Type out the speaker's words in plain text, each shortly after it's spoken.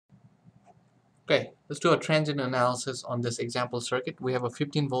Okay, let's do a transient analysis on this example circuit. We have a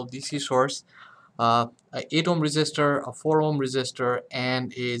 15-volt DC source, a 8 ohm resistor, a 4 ohm resistor,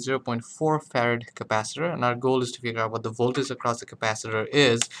 and a 0.4 farad capacitor. And our goal is to figure out what the voltage across the capacitor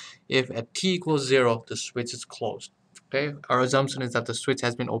is if at t equals 0 the switch is closed. Okay, our assumption is that the switch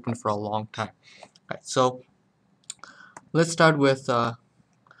has been open for a long time. Right, so let's start with the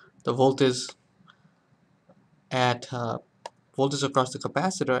at voltage across the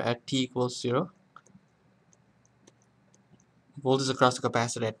capacitor at t equals 0. Voltage across the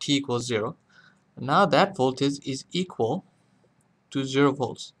capacitor at t equals 0. Now that voltage is equal to 0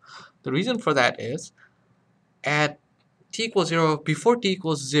 volts. The reason for that is at t equals 0, before t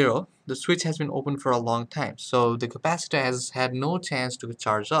equals 0, the switch has been open for a long time. So the capacitor has had no chance to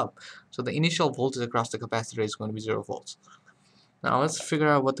charge up. So the initial voltage across the capacitor is going to be 0 volts. Now let's figure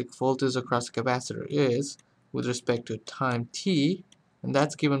out what the voltage across the capacitor is with respect to time t, and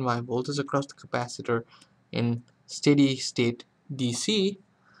that's given by voltage across the capacitor in steady state DC,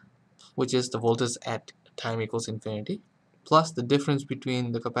 which is the voltage at time equals infinity, plus the difference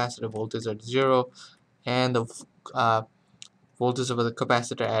between the capacitor voltage at 0 and the voltage of the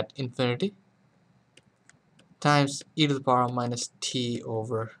capacitor at infinity, times e to the power minus t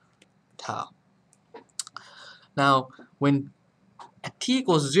over tau. Now, when at t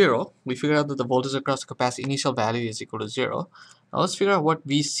equals 0, we figure out that the voltage across the capacitor initial value is equal to 0. Now let's figure out what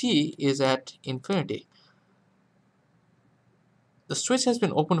Vc is at infinity. The switch has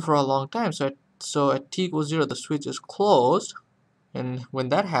been open for a long time, so at t equals 0, the switch is closed. And when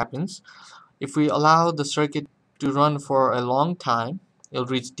that happens, if we allow the circuit to run for a long time, it'll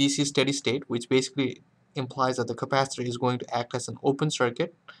reach DC steady state, which basically implies that the capacitor is going to act as an open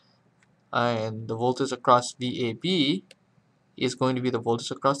circuit, and the voltage across VAB is going to be the voltage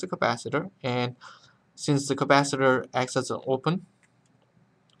across the capacitor. And since the capacitor acts as an open,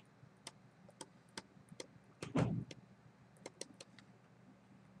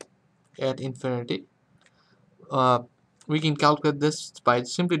 at infinity, we can calculate this by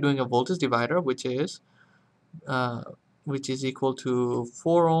simply doing a voltage divider, which is equal to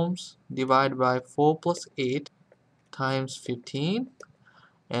 4 ohms divided by 4 plus 8 times 15,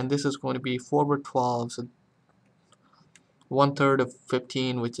 and this is going to be 4 over 12, so 1/3 of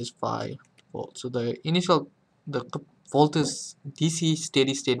 15, which is 5 volts. So the voltage, DC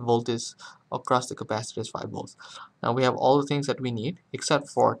steady state voltage across the capacitor is 5 volts. Now we have all the things that we need except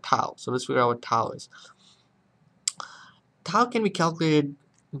for tau. So let's figure out what tau is. Tau can be calculated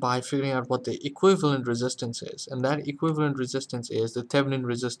by figuring out what the equivalent resistance is, and that equivalent resistance is the Thevenin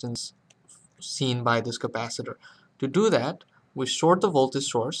resistance seen by this capacitor. To do that, we short the voltage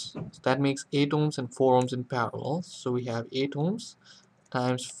source. So that makes 8 ohms and 4 ohms in parallel. So we have 8 ohms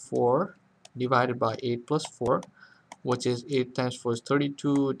times 4 divided by 8 plus 4, which is 8 times 4 is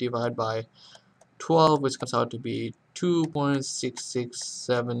 32 divided by 12, which comes out to be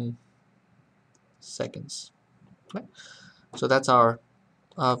 2.667 seconds. Okay. So that's our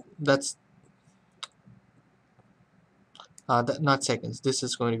not seconds. This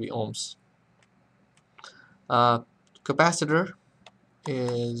is going to be ohms. Capacitor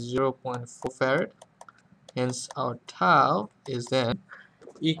is 0.4 farad. Hence, our tau is then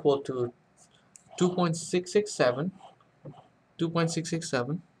equal to 2.667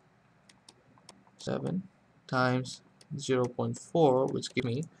 times 0.4, which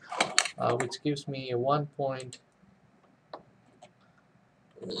gives me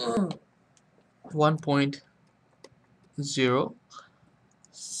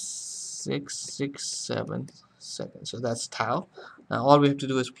seconds. So that's tau. Now all we have to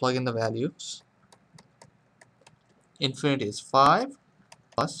do is plug in the values. Infinity is 5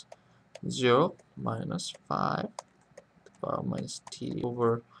 plus 0 minus 5 to the power minus t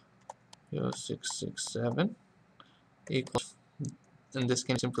over 0.667 equals, and this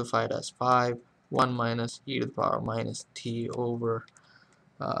can be simplified as 5 1 minus e to the power minus t over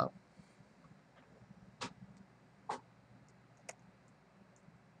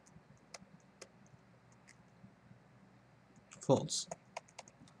volts.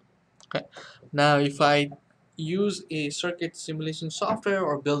 Okay. Now if I use a circuit simulation software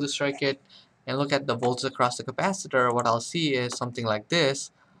or build a circuit and look at the voltage across the capacitor, what I'll see is something like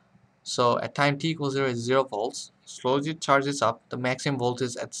this. So at time t equals 0 is 0 volts. Slowly it charges up. The maximum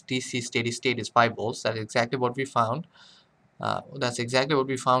voltage at DC steady state is 5 volts. That's exactly what we found.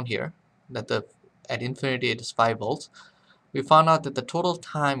 Here. That at infinity it is 5 volts. We found out that the total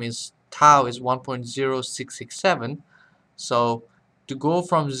time is tau is 1.0667. So to go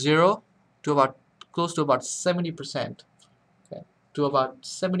from 0 to about close to about 70%, okay, to about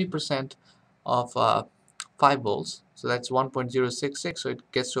 70% of 5 volts, so that's 1.066, so it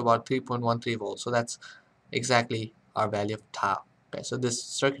gets to about 3.13 volts. So that's exactly our value of tau. Okay, so this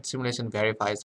circuit simulation verifies